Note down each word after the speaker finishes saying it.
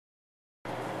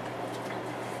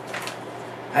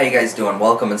How you guys doing?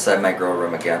 Welcome inside my grow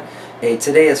room again. Hey,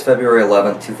 today is February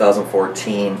 11th,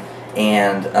 2014,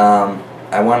 and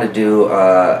I want to do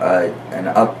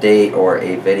an update or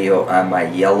a video on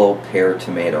my yellow pear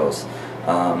tomatoes.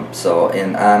 So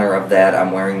in honor of that,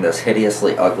 I'm wearing this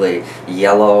hideously ugly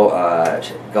yellow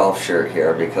golf shirt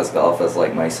here because golf is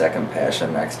like my second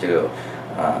passion next to,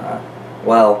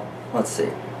 well, let's see.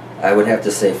 I would have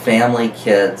to say family,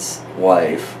 kids,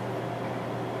 wife,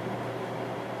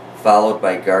 followed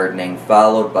by gardening,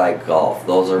 followed by golf.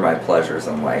 Those are my pleasures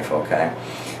in life, okay?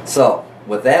 So,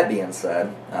 with that being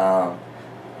said,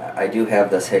 I do have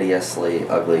this hideously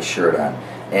ugly shirt on.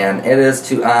 And it is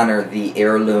to honor the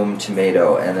heirloom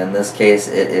tomato, and in this case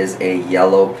it is a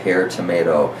yellow pear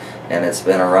tomato. And it's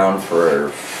been around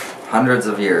for hundreds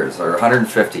of years, or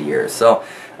 150 years. So,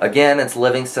 again, it's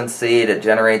Livingston seed. It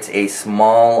generates a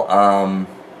small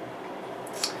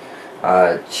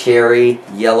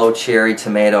yellow cherry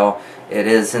tomato. It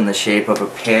is in the shape of a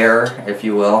pear, if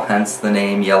you will, hence the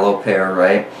name yellow pear,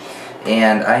 right?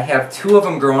 And I have two of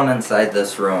them growing inside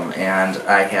this room, and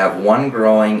I have one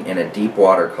growing in a deep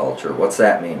water culture. What's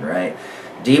that mean, right?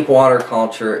 Deep water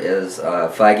culture is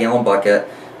a 5-gallon bucket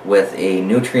with a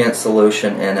nutrient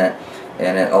solution in it,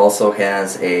 and it also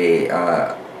has a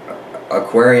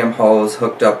aquarium hose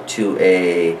hooked up to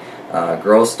a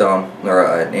grow stone, or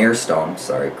an air stone,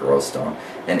 sorry, grow stone,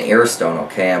 an air stone,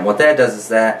 okay? And what that does is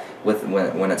that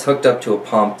when it's hooked up to a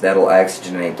pump, that'll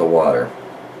oxygenate the water,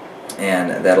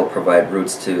 and that'll provide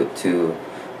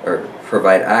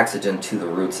provide oxygen to the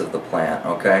roots of the plant,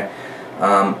 okay?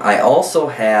 I also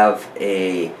have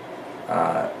a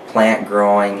plant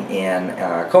growing in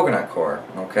coconut coir,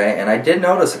 okay? And I did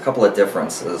notice a couple of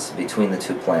differences between the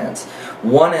two plants.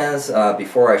 One is,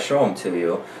 before I show them to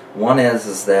you, one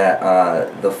is that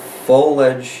the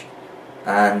foliage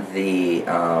on the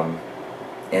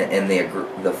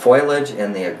the foliage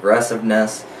and the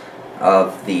aggressiveness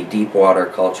of the deep water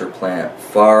culture plant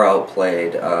far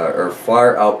outplayed or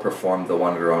far outperformed the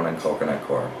one grown in coconut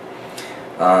coir.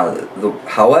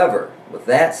 However, with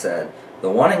that said, the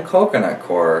one in coconut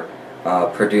coir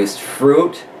produced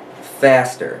fruit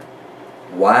faster.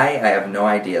 Why? I have no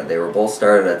idea. They were both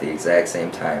started at the exact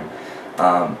same time.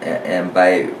 And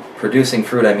by producing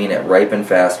fruit, I mean it ripened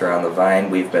faster on the vine.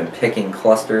 We've been picking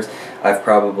clusters. I've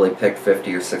probably picked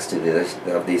 50 or 60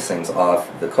 of these things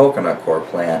off the coconut coir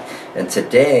plant. And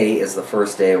today is the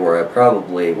first day where I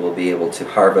probably will be able to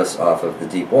harvest off of the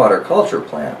deep water culture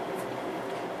plant.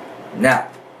 Now,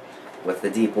 with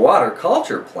the deep water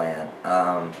culture plant,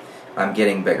 I'm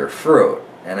getting bigger fruit.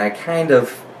 And I kind of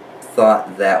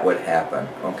thought that would happen,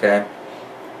 okay?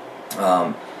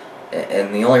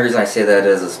 And the only reason I say that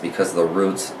is because the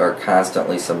roots are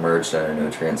constantly submerged in a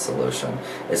nutrient solution.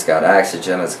 It's got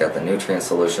oxygen, it's got the nutrient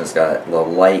solution, it's got the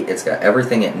light, it's got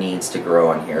everything it needs to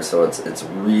grow in here, so it's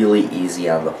really easy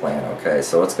on the plant, okay?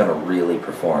 So it's going to really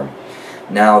perform.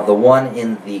 Now, the one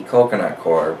in the coconut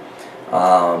coir,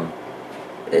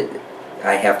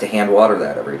 I have to hand water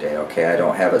that every day, okay? I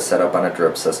don't have it set up on a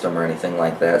drip system or anything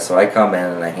like that, so I come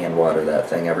in and I hand water that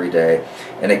thing every day,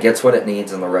 and it gets what it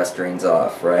needs and the rest drains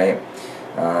off, right?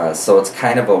 So it's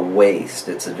kind of a waste.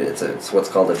 It's what's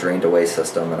called a drain-to-waste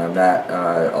system, and I'm not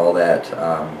all that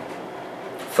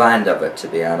fond of it, to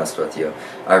be honest with you.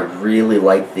 I really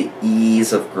like the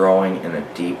ease of growing in a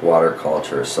deep water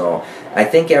culture. So I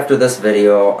think after this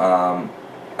video,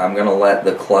 I'm going to let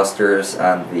the clusters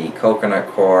on the coconut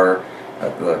coir,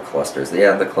 the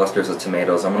clusters of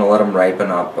tomatoes, I'm going to let them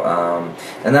ripen up,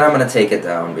 and then I'm going to take it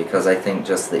down, because I think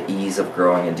just the ease of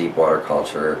growing in deep water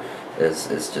culture is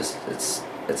just,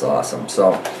 it's awesome.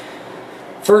 So,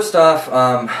 first off,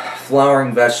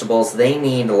 flowering vegetables, they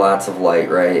need lots of light,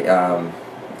 right?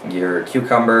 Your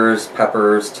cucumbers,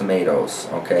 peppers, tomatoes,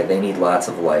 okay, they need lots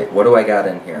of light. What do I got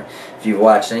in here? If you've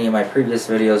watched any of my previous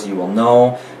videos, you will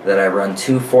know that I run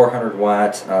two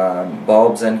 400-watt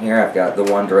bulbs in here. I've got the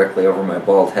one directly over my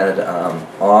bald head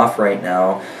off right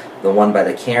now. The one by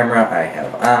the camera I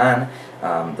have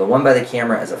on. The one by the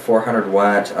camera is a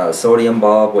 400-watt sodium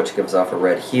bulb, which gives off a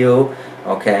red hue,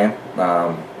 okay?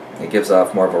 It gives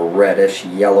off more of a reddish,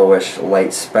 yellowish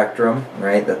light spectrum,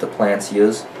 right, that the plants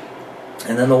use.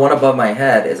 And then the one above my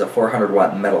head is a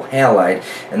 400-watt metal halide,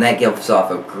 and that gives off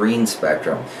a green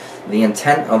spectrum. The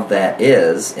intent of that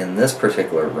is, in this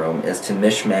particular room, is to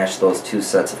mishmash those two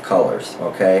sets of colors,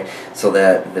 okay? So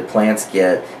that the plants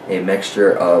get a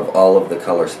mixture of all of the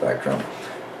color spectrum.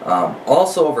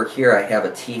 Also over here I have a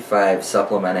T5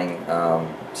 supplementing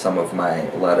some of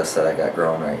my lettuce that I got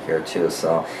growing right here too.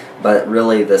 So, but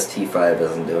really this T5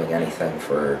 isn't doing anything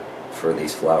for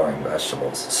these flowering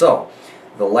vegetables. So,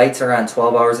 the lights are on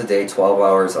 12 hours a day, 12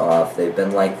 hours off. They've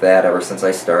been like that ever since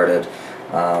I started.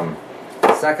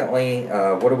 Secondly,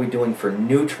 what are we doing for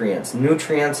nutrients?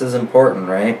 Nutrients is important,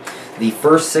 right? The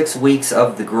first 6 weeks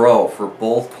of the grow for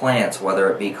both plants,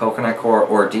 whether it be coconut coir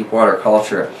or deep water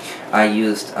culture, I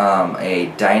used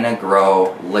a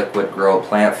Dyna-Grow liquid grow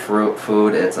plant fruit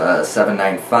food. It's a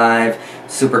 795,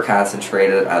 super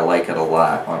concentrated. I like it a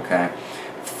lot, okay?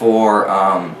 For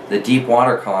the deep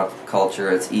water culture,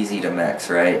 it's easy to mix,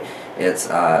 right? It's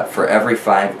for every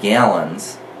 5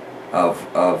 gallons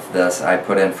of this, I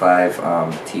put in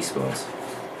 5 teaspoons,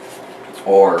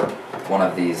 or one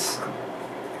of these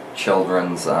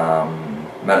children's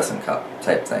medicine cup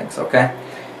type things, okay?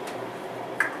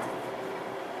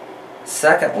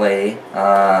 Secondly,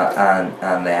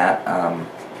 on that,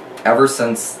 ever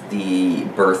since the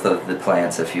birth of the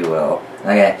plants, if you will,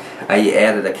 okay, I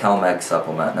added a CalMag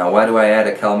supplement. Now, why do I add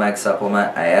a CalMag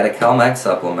supplement? I add a CalMag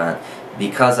supplement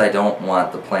because I don't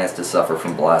want the plants to suffer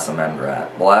from blossom end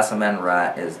rot. Blossom end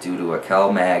rot is due to a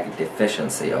CalMag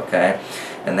deficiency, okay?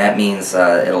 And that means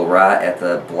it'll rot at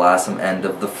the blossom end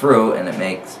of the fruit, and it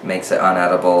makes it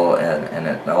unedible, and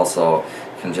it also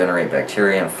can generate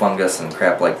bacteria and fungus and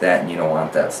crap like that, and you don't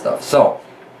want that stuff. So,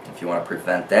 if you want to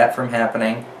prevent that from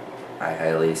happening, I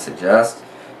highly suggest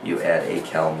you add a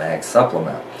CalMag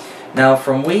supplement. Now,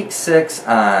 from week 6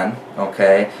 on,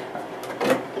 okay,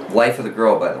 life of the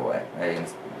grow, by the way,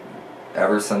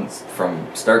 ever since, from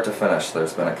start to finish,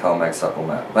 there's been a CalMag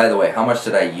supplement. By the way, how much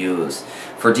did I use?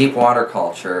 For deep water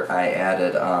culture, I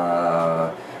added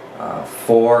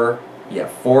 4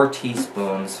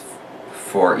 teaspoons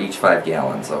for each 5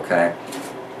 gallons, okay?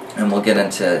 And we'll get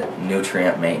into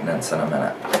nutrient maintenance in a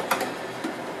minute.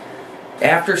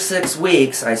 After 6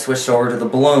 weeks, I switched over to the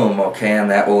bloom, okay,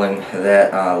 and that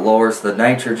lowers the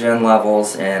nitrogen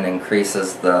levels and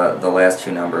increases the last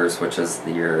 2 numbers, which is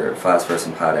your phosphorus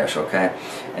and potash, okay?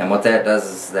 And what that does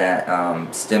is that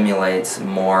stimulates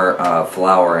more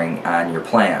flowering on your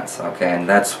plants, okay? And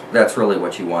that's really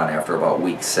what you want after about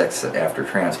week 6 after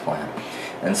transplant.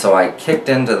 And so I kicked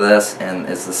into this, and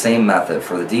it's the same method.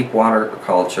 For the deep water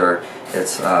culture,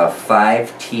 it's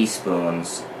 5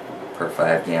 teaspoons per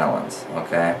 5 gallons,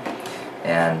 okay?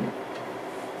 And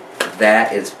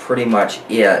that is pretty much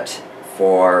it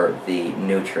for the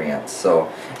nutrients.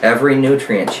 So every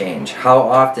nutrient change, how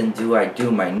often do I do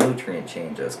my nutrient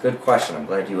changes? Good question, I'm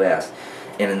glad you asked.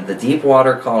 And in the deep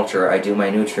water culture, I do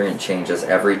my nutrient changes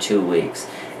every 2 weeks.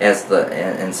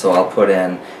 And so I'll put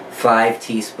in 5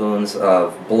 teaspoons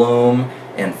of bloom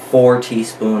and 4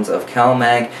 teaspoons of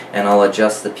CalMag, and I'll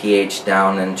adjust the pH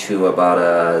down into about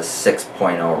a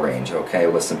 6.0 range, okay,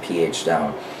 with some pH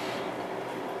down.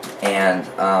 And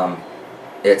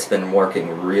it's been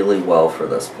working really well for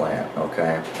this plant,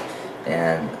 okay?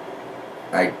 And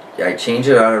I change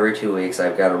it out every 2 weeks.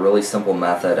 I've got a really simple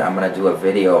method. I'm going to do a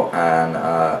video on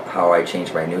how I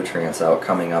change my nutrients out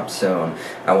coming up soon.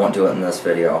 I won't do it in this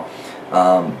video.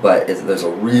 But there's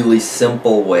a really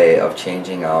simple way of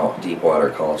changing out deep water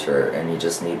culture, and you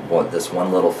just need this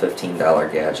one little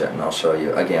 $15 gadget, and I'll show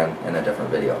you again in a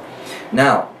different video.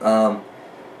 Now,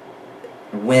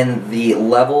 when the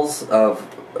levels of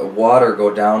water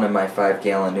go down in my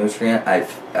 5-gallon nutrient, I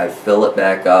fill it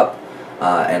back up,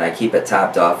 and I keep it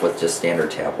topped off with just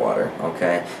standard tap water,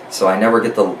 okay? So I never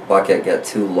get the bucket get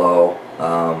too low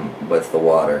with the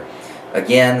water.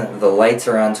 Again, the lights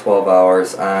are on 12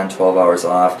 hours on, 12 hours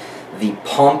off. The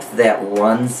pump that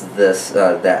runs this,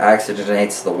 that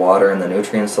oxygenates the water in the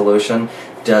nutrient solution,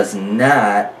 does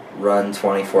not run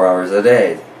 24 hours a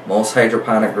day. Most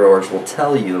hydroponic growers will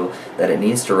tell you that it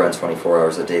needs to run 24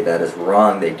 hours a day. That is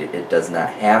wrong. It does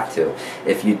not have to.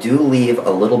 If you do leave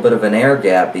a little bit of an air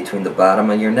gap between the bottom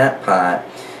of your net pot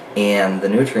and the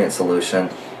nutrient solution,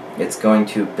 it's going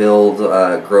to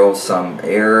grow some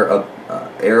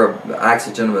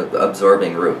oxygen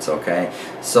absorbing roots, okay?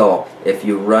 So if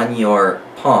you run your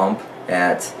pump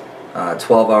at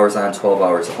 12 hours on, 12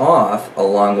 hours off,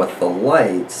 along with the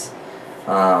lights,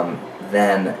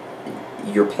 then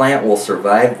your plant will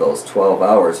survive those 12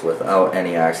 hours without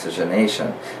any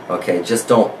oxygenation, okay? Just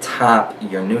don't top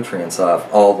your nutrients off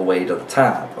all the way to the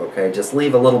top, okay? Just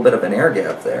leave a little bit of an air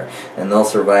gap there, and they'll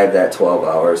survive that 12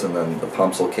 hours, and then the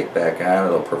pumps will kick back on,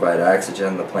 it'll provide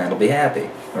oxygen, the plant will be happy,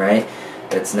 right?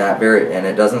 It's not and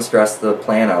it doesn't stress the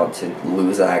plant out to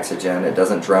lose oxygen, it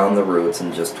doesn't drown the roots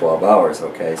in just 12 hours,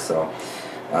 okay? So,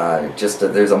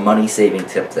 there's a money-saving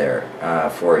tip there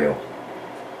for you.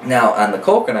 Now, on the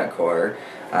coconut coir,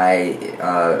 I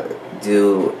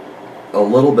do a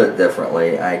little bit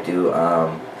differently. I do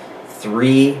 5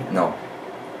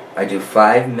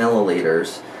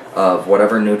 milliliters of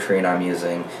whatever nutrient I'm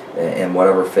using in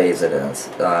whatever phase it is.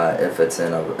 If it's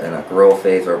in a grow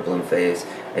phase or a bloom phase,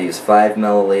 I use 5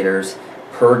 milliliters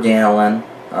per gallon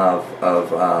of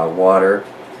water,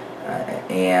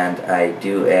 and I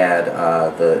do add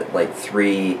the like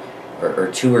 3 or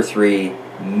 2 or 3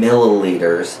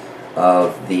 milliliters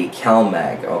of the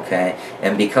CalMag, okay?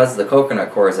 And because the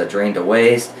coconut coir is a drain to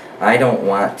waste, I don't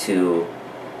want to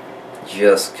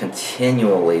just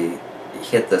continually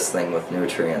hit this thing with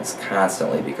nutrients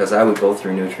constantly, because I would go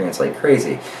through nutrients like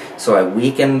crazy. So I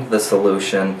weakened the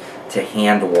solution to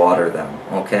hand water them,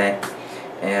 okay?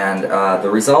 And the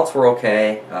results were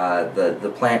okay.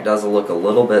 The plant does look a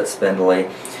little bit spindly.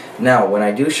 Now, when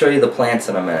I do show you the plants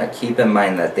in a minute, keep in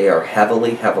mind that they are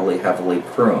heavily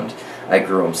pruned. I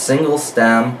grew them single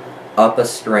stem up a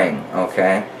string,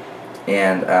 okay,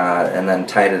 and then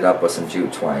tied it up with some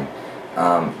jute twine.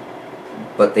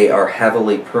 But they are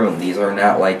heavily pruned. These are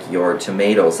not like your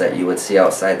tomatoes that you would see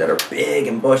outside that are big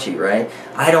and bushy, right?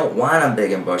 I don't want them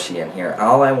big and bushy in here.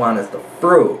 All I want is the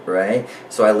fruit, right?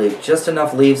 So I leave just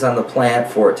enough leaves on the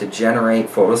plant for it to generate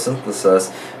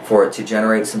photosynthesis, for it to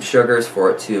generate some sugars,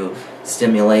 for it to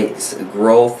stimulate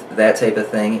growth, that type of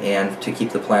thing, and to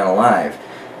keep the plant alive.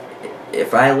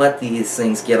 If I let these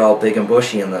things get all big and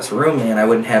bushy in this room, man, I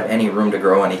wouldn't have any room to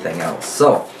grow anything else.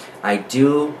 So I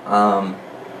do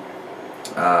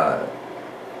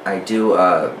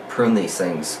prune these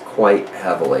things quite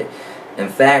heavily. In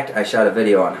fact, I shot a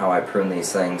video on how I prune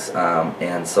these things,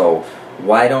 and so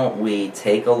why don't we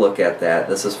take a look at that.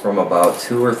 This is from about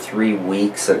 2 or 3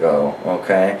 weeks ago,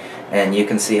 okay? And you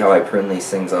can see how I prune these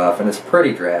things off, and it's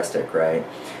pretty drastic, right?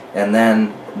 And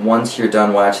then once you're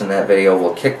done watching that video,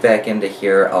 we'll kick back into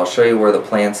here. I'll show you where the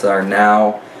plants are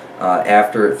now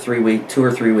after 2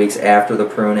 or 3 weeks after the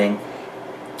pruning,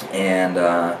 and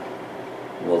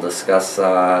we'll discuss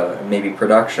maybe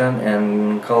production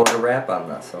and call it a wrap on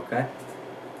this, okay?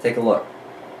 Take a look.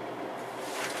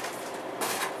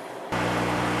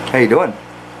 How you doing?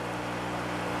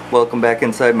 Welcome back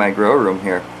inside my grow room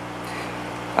here.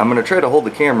 I'm going to try to hold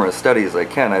the camera as steady as I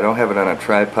can. I don't have it on a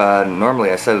tripod, and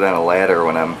normally I set it on a ladder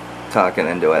when I'm talking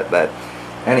into it, but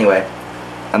anyway,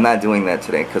 I'm not doing that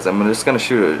today because I'm just going to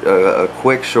shoot a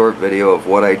quick short video of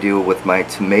what I do with my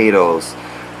tomatoes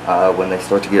when they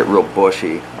start to get real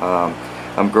bushy.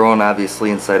 I'm growing obviously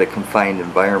inside a confined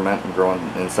environment. I'm growing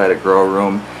inside a grow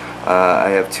room.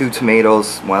 I have 2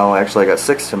 tomatoes, well actually I got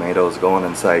 6 tomatoes going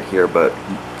inside here, but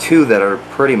 2 that are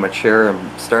pretty mature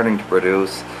and starting to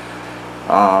produce.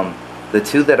 The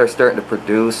 2 that are starting to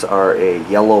produce are a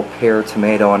yellow pear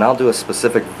tomato, and I'll do a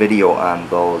specific video on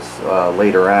those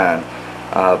later on.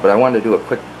 But I wanted to do a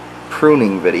quick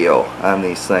pruning video on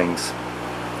these things.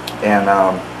 And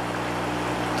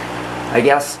I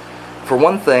guess for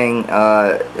one thing,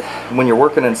 when you're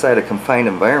working inside a confined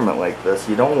environment like this,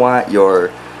 you don't want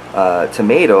your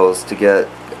tomatoes to get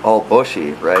all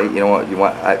bushy, right? You know what you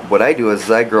want. What I do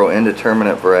is I grow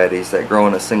indeterminate varieties that grow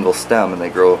in a single stem, and they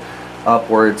grow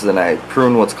upwards, and I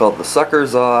prune what's called the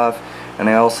suckers off, and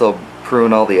I also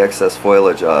prune all the excess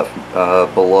foliage off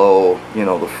below, you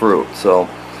know, the fruit. So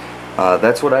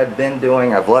that's what I've been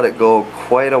doing. I've let it go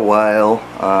quite a while,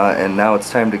 and now it's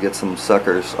time to get some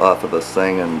suckers off of this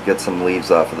thing and get some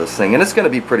leaves off of this thing, and it's going to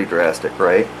be pretty drastic,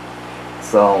 right?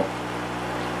 So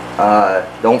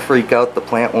don't freak out, the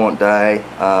plant won't die.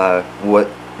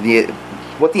 What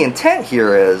the intent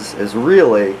here is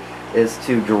really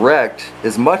to direct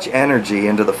as much energy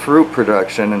into the fruit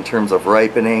production in terms of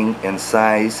ripening and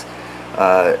size,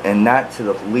 and not to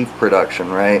the leaf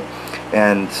production, right?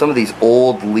 And some of these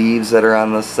old leaves that are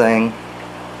on this thing,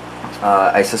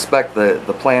 I suspect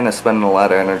the plant is spending a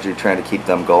lot of energy trying to keep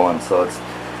them going, so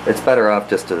it's better off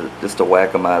just to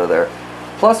whack them out of there.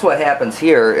 Plus what happens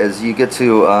here is you get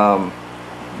to,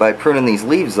 by pruning these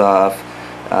leaves off,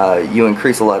 you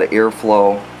increase a lot of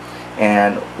airflow.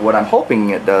 And what I'm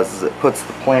hoping it does is it puts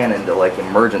the plant into like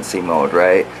emergency mode,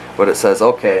 right? But it says,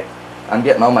 okay, I'm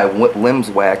getting all my limbs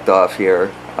whacked off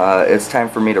here. It's time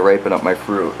for me to ripen up my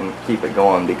fruit and keep it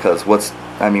going, because what's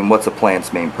a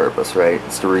plant's main purpose, right?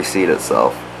 It's to reseed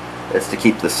itself. It's to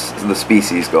keep the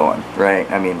species going,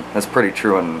 right? I mean, that's pretty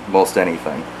true in most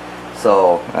anything.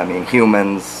 So, I mean,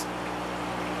 humans,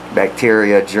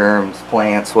 bacteria, germs,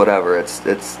 plants, whatever, it's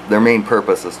their main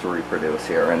purpose is to reproduce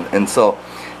here, and so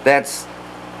that's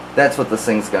what this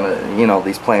thing's gonna, you know,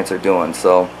 these plants are doing.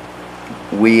 So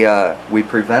we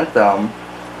prevent them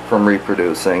from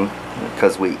reproducing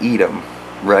because we eat them,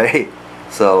 right?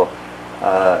 So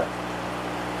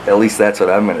at least that's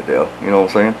what I'm gonna do, you know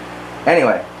what I'm saying?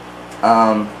 Anyway,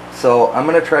 so I'm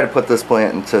gonna try to put this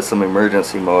plant into some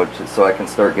emergency mode so I can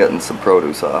start getting some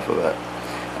produce off of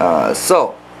it.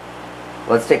 So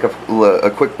let's take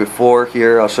a quick before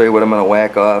here. I'll show you what I'm going to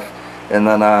whack off, and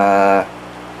then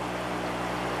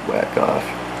whack off,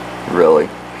 really.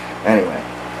 Anyway,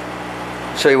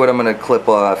 show you what I'm going to clip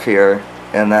off here,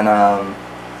 and then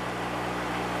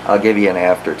I'll give you an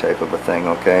after type of a thing,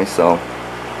 okay? So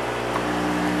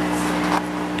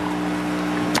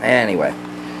anyway,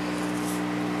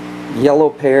 yellow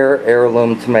pear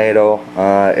heirloom tomato.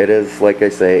 It is, like I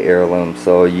say, heirloom,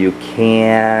 so you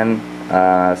can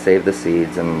save the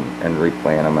seeds and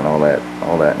replant them and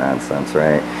all that nonsense,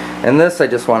 right? And this I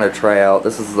just want to try out.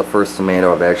 This is the first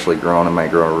tomato I've actually grown in my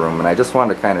grow room, and I just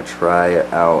wanted to kind of try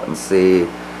it out and see,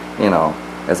 you know,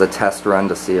 as a test run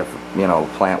to see if, you know,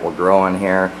 the plant will grow in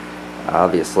here.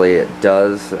 Obviously it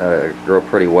does grow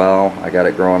pretty well. I got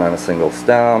it growing on a single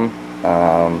stem,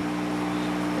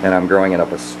 and I'm growing it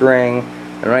up a string,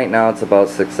 and right now it's about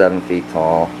 6-7 feet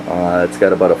tall. It's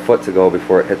got about a foot to go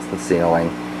before it hits the ceiling.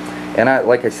 And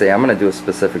like I say, I'm going to do a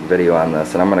specific video on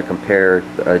this, and I'm going to compare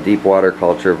a deep water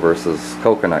culture versus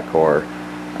coconut coir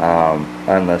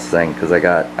on this thing, because I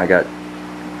got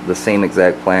the same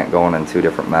exact plant going in 2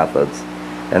 different methods,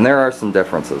 and there are some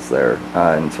differences there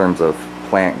in terms of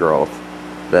plant growth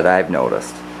that I've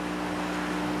noticed.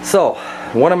 So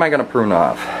what am I going to prune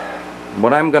off?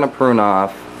 What I'm going to prune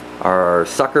off are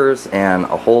suckers and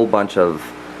a whole bunch of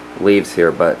leaves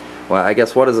here. But, well, I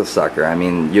guess, what is a sucker? I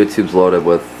mean, YouTube's loaded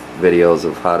with videos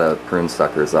of how to prune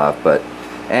suckers off, but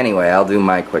anyway, I'll do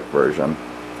my quick version.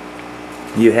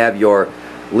 You have your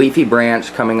leafy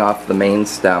branch coming off the main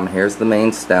stem. Here's the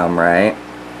main stem, right,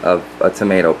 of a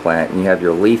tomato plant, and you have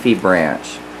your leafy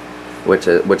branch,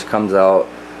 which comes out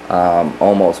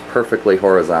almost perfectly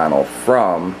horizontal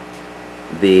from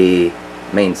the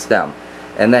main stem.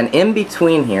 And then in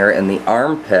between here, in the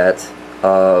armpit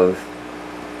of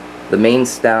the main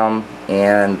stem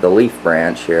and the leaf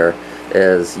branch here,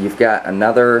 is you've got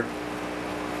another,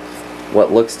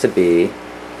 what looks to be,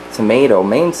 tomato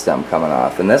main stem coming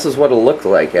off. And this is what it'll look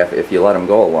like if you let them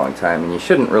go a long time, and you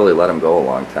shouldn't really let them go a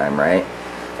long time, right?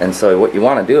 And so what you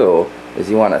want to do is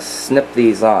you want to snip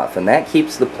these off, and that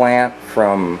keeps the plant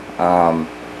from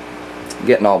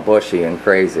getting all bushy and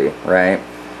crazy, right?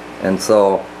 And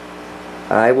so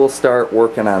I will start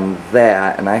working on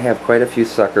that, and I have quite a few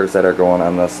suckers that are going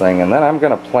on this thing, and then I'm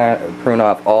going to prune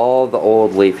off all the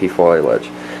old leafy foliage.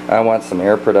 I want some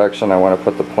air production. I want to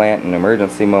put the plant in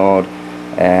emergency mode,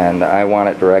 and I want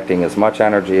it directing as much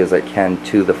energy as it can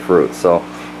to the fruit. So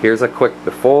here's a quick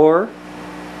before.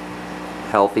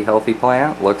 Healthy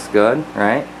plant, looks good,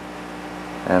 right?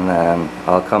 And then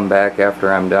I'll come back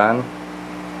after I'm done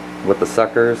with the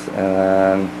suckers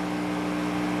and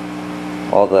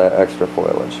all the extra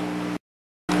foliage.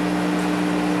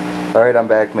 Alright, I'm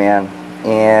back, man,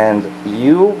 and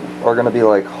you are going to be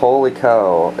like, holy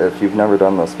cow, if you've never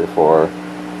done this before.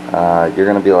 You're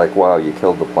going to be like, wow, you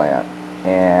killed the plant.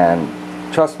 And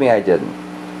trust me, I didn't.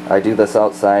 I do this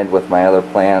outside with my other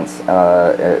plants,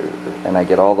 and I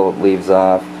get all the leaves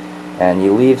off, and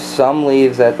you leave some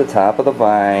leaves at the top of the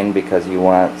vine because you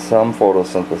want some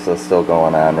photosynthesis still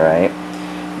going on, right?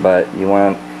 But you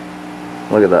want,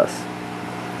 look at this.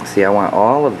 See, I want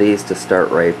all of these to start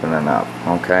ripening up,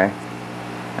 okay?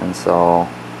 And so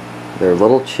they're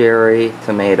little cherry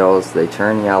tomatoes. They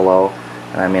turn yellow,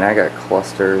 and I mean, I got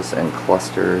clusters and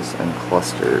clusters and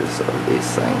clusters of these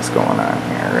things going on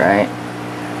here, right?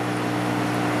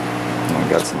 And I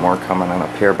got some more coming in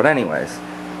up here, but anyways,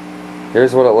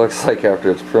 here's what it looks like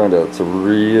after it's pruned. It's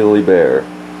really bare.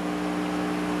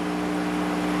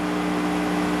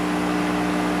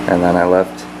 And then I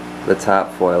left the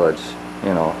top foliage,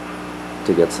 you know,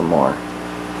 to get some more.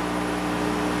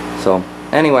 So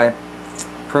anyway,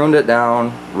 pruned it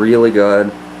down really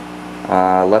good.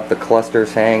 Left the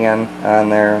clusters hanging on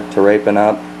there to ripen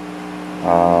up.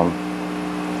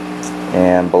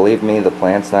 And believe me, the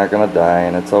plant's not going to die,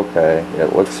 and it's okay.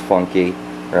 It looks funky,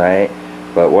 right?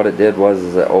 But what it did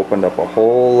was it opened up a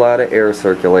whole lot of air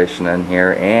circulation in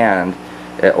here, and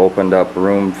it opened up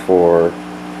room for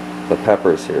the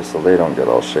peppers here so they don't get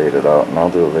all shaded out, and I'll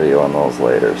do a video on those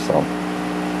later. So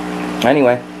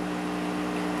anyway,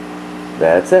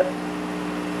 that's it.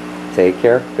 Take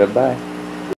care. Goodbye.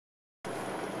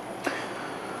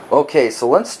 Okay, so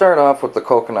let's start off with the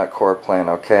coconut coir plant,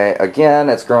 okay? Again,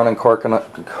 it's grown in coconut,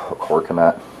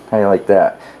 how do you like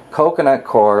that? Coconut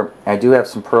coir. I do have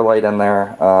some perlite in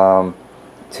there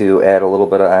to add a little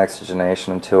bit of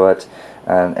oxygenation to it.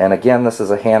 And again, this is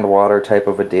a hand water type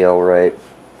of a deal, right?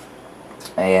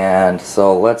 And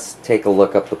so let's take a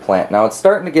look up the plant. Now it's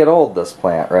starting to get old, this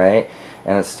plant, right?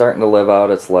 And it's starting to live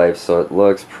out its life, so it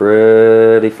looks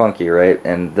pretty funky, right?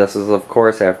 And this is, of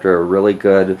course, after a really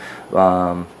good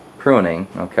pruning,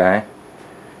 okay?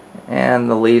 and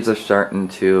the leaves are starting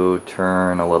to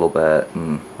turn a little bit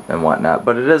and whatnot,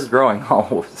 but it is growing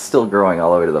still growing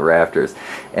all the way to the rafters.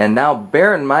 And now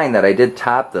bear in mind that I did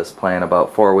top this plant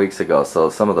about 4 weeks ago, so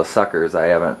some of the suckers I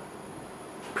haven't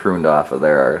pruned off of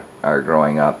there are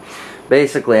growing up.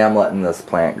 Basically, I'm letting this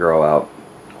plant grow out.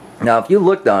 Now if you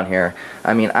look down here,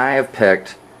 I mean, I have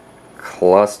picked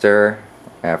cluster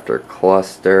after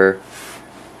cluster.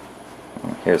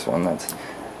 Here's one that's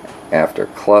after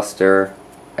cluster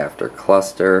after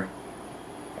cluster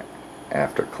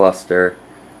after cluster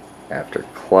after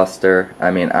cluster.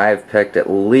 I mean, I've picked at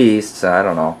least, I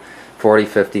don't know, 40,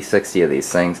 50, 60 of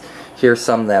these things. Here's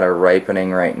some that are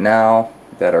ripening right now,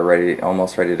 that are ready,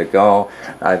 almost ready to go.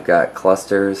 I've got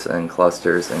clusters and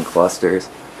clusters and clusters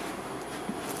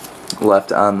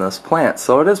left on this plant,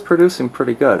 so it is producing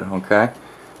pretty good, okay?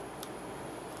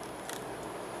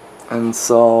 And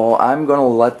so I'm going to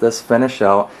let this finish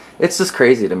out. It's just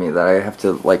crazy to me that I have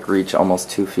to like reach almost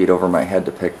 2 feet over my head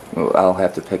to pick. I'll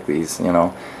have to pick these, you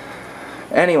know.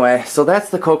 Anyway, so that's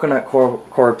the coconut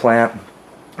cord plant.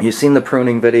 You've seen the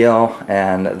pruning video,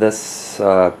 and this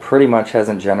pretty much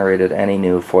hasn't generated any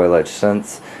new foliage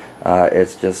since.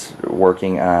 It's just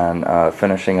working on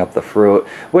finishing up the fruit,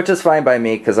 which is fine by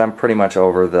me because I'm pretty much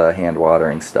over the hand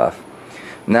watering stuff.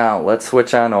 Now let's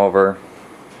switch on over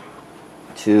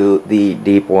to the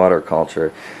deep water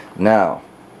culture. Now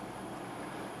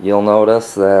you'll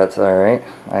notice that, alright,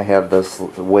 I have this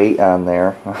weight on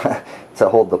there to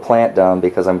hold the plant down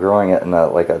because I'm growing it in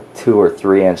like a 2 or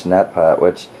 3 inch net pot,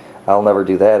 which I'll never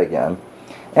do that again.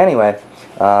 Anyway,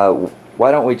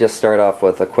 why don't we just start off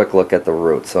with a quick look at the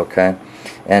roots, okay?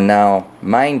 And now,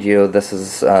 mind you, this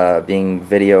is being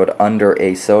videoed under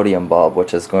a sodium bulb,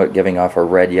 which is giving off a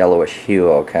red yellowish hue,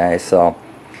 okay? So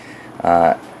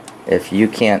if you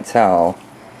can't tell,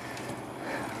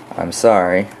 I'm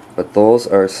sorry, but those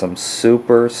are some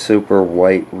super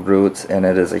white roots, and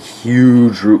it is a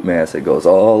huge root mass. It goes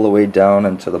all the way down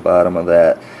into the bottom of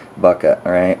that bucket,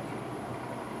 right?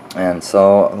 And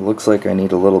so it looks like I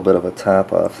need a little bit of a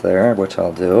top off there, which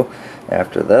I'll do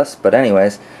after this. But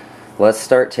anyways, let's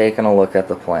start taking a look at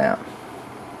the plant.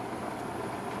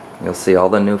 You'll see all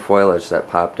the new foliage that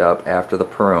popped up after the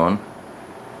prune,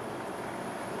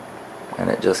 and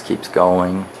it just keeps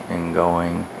going and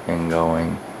going and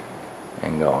going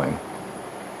and going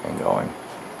and going,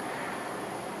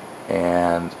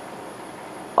 and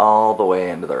all the way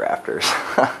into the rafters.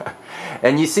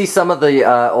 And you see some of the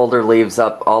older leaves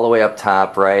up all the way up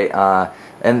top, right?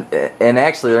 And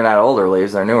actually they're not older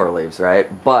leaves, they're newer leaves,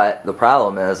 right? But the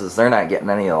problem is they're not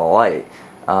getting any of the light.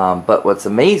 But what's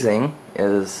amazing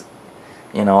is,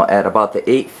 you know, at about the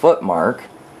 8-foot mark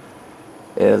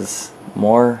is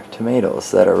more tomatoes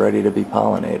that are ready to be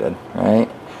pollinated, right?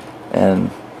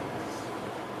 And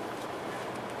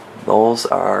those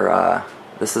are,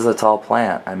 this is a tall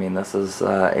plant. I mean, this is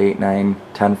 8, 9,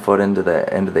 10 foot into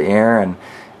the air, and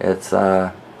it's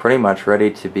pretty much ready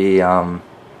to be, I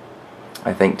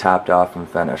think, topped off and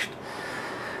finished.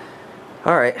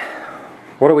 Alright,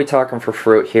 what are we talking for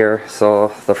fruit here? So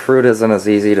the fruit isn't as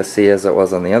easy to see as it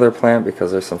was on the other plant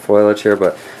because there's some foliage here,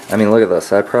 but I mean, look at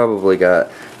this. I probably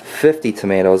got 50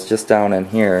 tomatoes just down in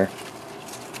here.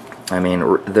 I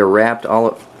mean, they're wrapped all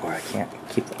up. Boy, I can't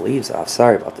keep the leaves off,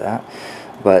 sorry about that.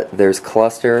 But there's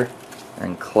cluster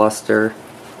and cluster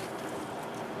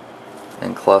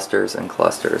and clusters and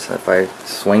clusters. If I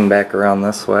swing back around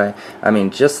this way, I mean,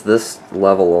 just this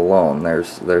level alone,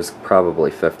 there's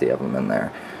probably 50 of them in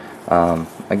there.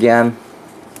 Again,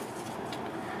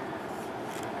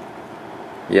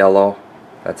 yellow,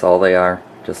 that's all they are,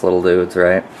 just little dudes,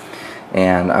 right?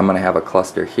 And I'm going to have a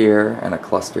cluster here and a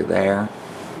cluster there.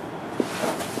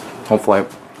 Hopefully,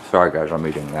 sorry guys, I'm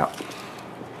eating that.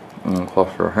 And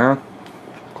cluster here,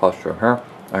 cluster here.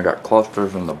 I got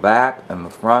clusters in the back and the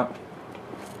front.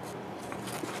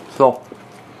 So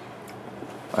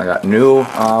I got new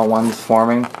ones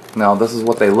forming. Now this is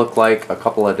what they look like a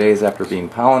couple of days after being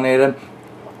pollinated.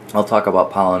 I'll talk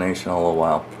about pollination in a little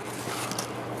while.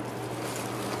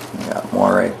 I got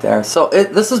more right there. So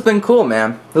this has been cool,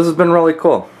 man. This has been really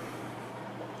cool.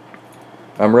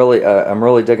 I'm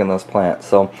really digging this plant.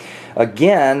 So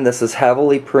again, this is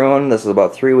heavily pruned. This is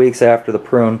about 3 weeks after the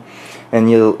prune, and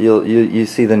you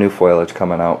see the new foliage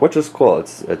coming out, which is cool.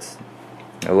 It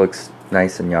looks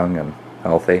nice and young and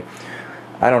healthy.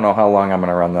 I don't know how long I'm going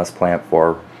to run this plant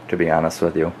for, to be honest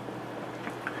with you,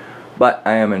 but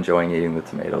I am enjoying eating the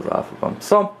tomatoes off of them.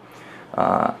 So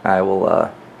I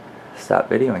will stop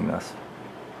videoing this.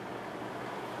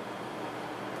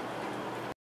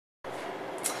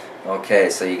 Okay,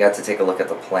 so you got to take a look at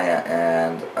the plant,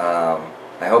 and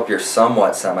I hope you're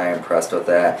somewhat semi-impressed with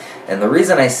that. And the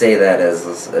reason I say that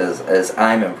is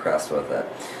I'm impressed with it.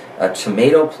 A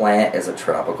tomato plant is a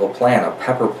tropical plant. A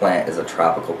pepper plant is a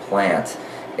tropical plant.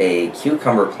 A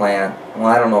cucumber plant, well,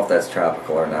 I don't know if that's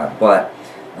tropical or not, but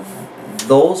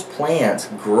those plants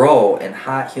grow in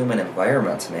hot, humid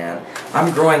environments, man.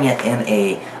 I'm growing it in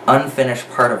a unfinished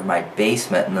part of my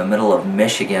basement in the middle of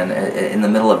Michigan, in the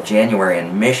middle of January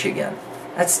in Michigan.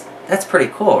 That's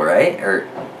pretty cool, right? Or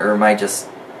am I just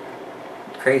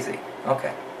crazy?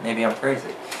 Okay, maybe I'm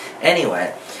crazy.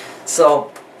 Anyway,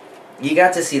 so you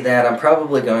got to see that. I'm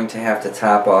probably going to have to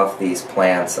top off these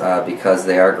plants because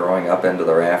they are growing up into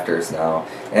the rafters now.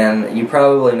 And you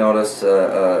probably noticed,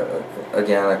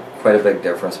 again, quite a big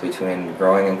difference between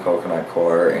growing in coconut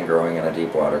coir and growing in a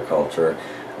deep water culture.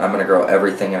 I'm going to grow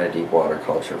everything in a deep water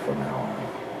culture from now on.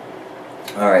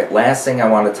 Alright, last thing I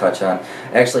want to touch on.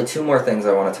 Actually, two more things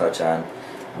I want to touch on.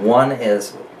 One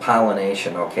is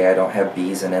pollination, okay? I don't have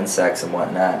bees and insects and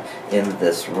whatnot in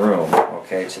this room,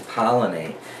 okay, to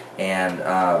pollinate. And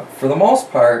for the most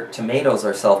part, tomatoes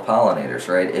are self-pollinators,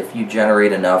 right? If you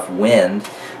generate enough wind,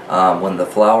 when the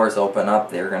flowers open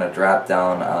up, they're going to drop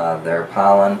down their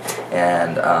pollen,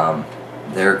 and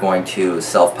they're going to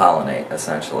self-pollinate,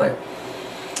 essentially.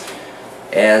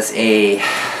 As a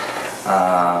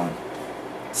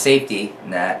safety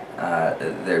net,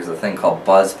 there's a thing called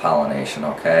buzz pollination,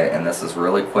 okay? And this is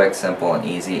really quick, simple, and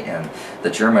easy, and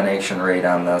the germination rate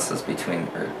on this is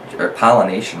or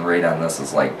pollination rate on this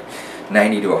is like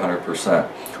 90 to 100%.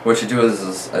 What you do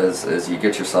is you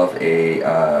get yourself a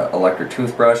electric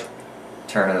toothbrush,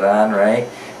 turn it on, right?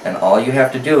 And all you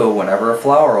have to do whenever a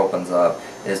flower opens up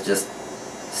is just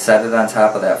set it on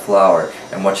top of that flower.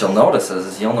 And what you'll notice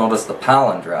is you'll notice the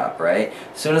pollen drop, right?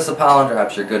 As soon as the pollen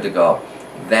drops, you're good to go.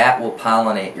 That will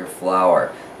pollinate your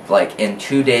flower. Like in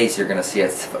 2 days, you're going to see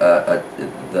the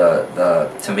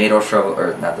tomato shrivel,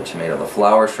 or not the tomato, the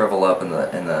flower shrivel up, and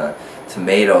the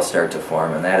tomato start to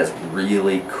form, and that is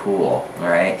really cool. All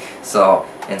right. So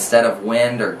instead of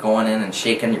wind or going in and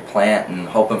shaking your plant and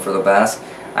hoping for the best,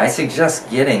 I suggest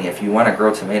getting, if you want to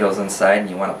grow tomatoes inside and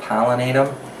you want to pollinate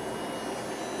them,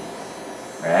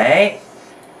 right?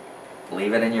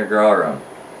 Leave it in your grow room.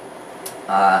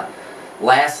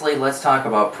 Lastly, let's talk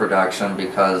about production,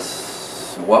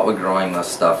 because what would growing this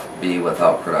stuff be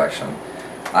without production?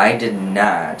 I did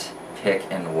not pick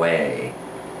and weigh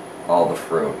all the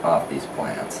fruit off these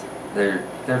plants. They're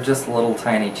just little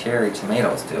tiny cherry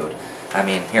tomatoes, dude. I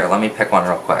mean, here, let me pick one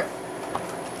real quick.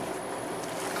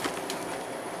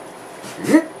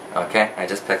 Okay, I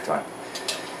just picked one.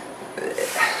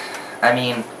 I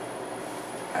mean,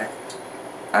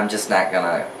 I'm just not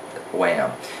gonna weigh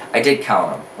them. I did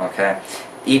count them, okay?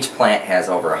 Each plant has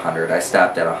over 100. I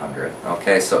stopped at 100,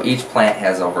 okay? So each plant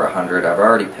has over 100. I've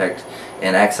already picked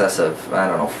in excess of, I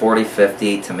don't know, 40,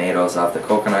 50 tomatoes off the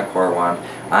coconut coir one.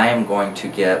 I am going to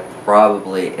get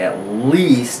probably at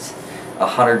least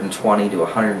 120 to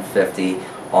 150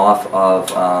 off of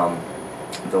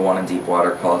the one in deep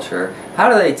water culture. How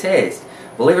do they taste?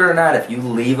 Believe it or not, if you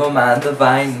leave them on the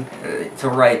vine to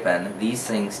ripen, these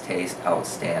things taste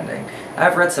outstanding.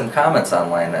 I've read some comments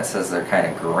online that says they're kind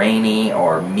of grainy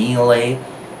or mealy,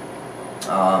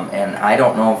 and I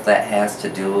don't know if that has to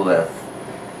do with,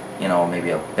 you know, maybe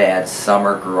a bad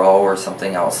summer grow or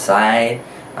something outside.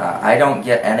 I don't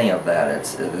get any of that.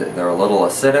 They're a little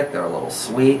acidic, they're a little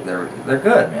sweet, they're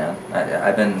good, man.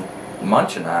 I've been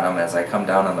munching on them as I come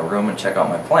down in the room and check out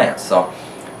my plants. So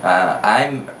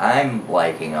I'm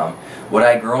liking them. Would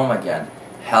I grow them again?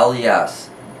 Hell yes,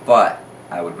 but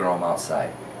I would grow them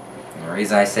outside. And the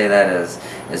reason I say that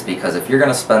is because if you're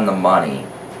going to spend the money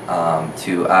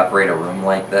to operate a room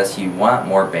like this, you want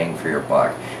more bang for your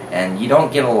buck. And you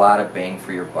don't get a lot of bang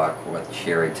for your buck with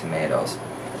cherry tomatoes.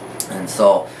 And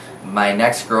so my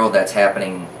next grow that's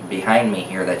happening behind me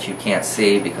here that you can't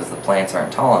see because the plants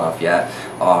aren't tall enough yet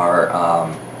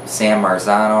are San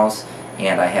Marzanos.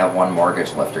 And I have one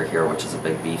mortgage lifter here, which is a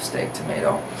big beefsteak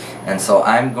tomato. And so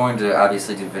I'm going to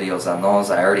obviously do videos on those.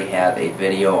 I already have a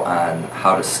video on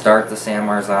how to start the San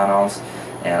Marzanos,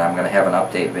 and I'm going to have an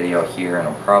update video here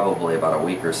in probably about a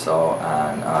week or so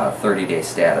on 30-day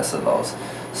status of those.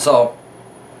 So,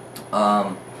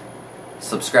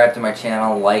 subscribe to my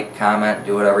channel, like, comment,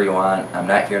 do whatever you want. I'm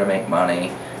not here to make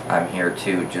money. I'm here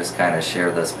to just kind of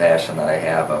share this passion that I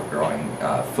have of growing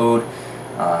food.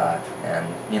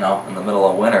 And, you know, in the middle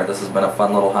of winter, this has been a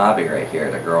fun little hobby right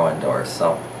here to grow indoors.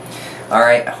 So,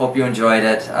 alright, I hope you enjoyed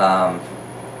it.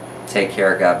 Take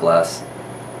care, God bless.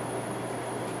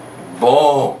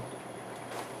 Boom!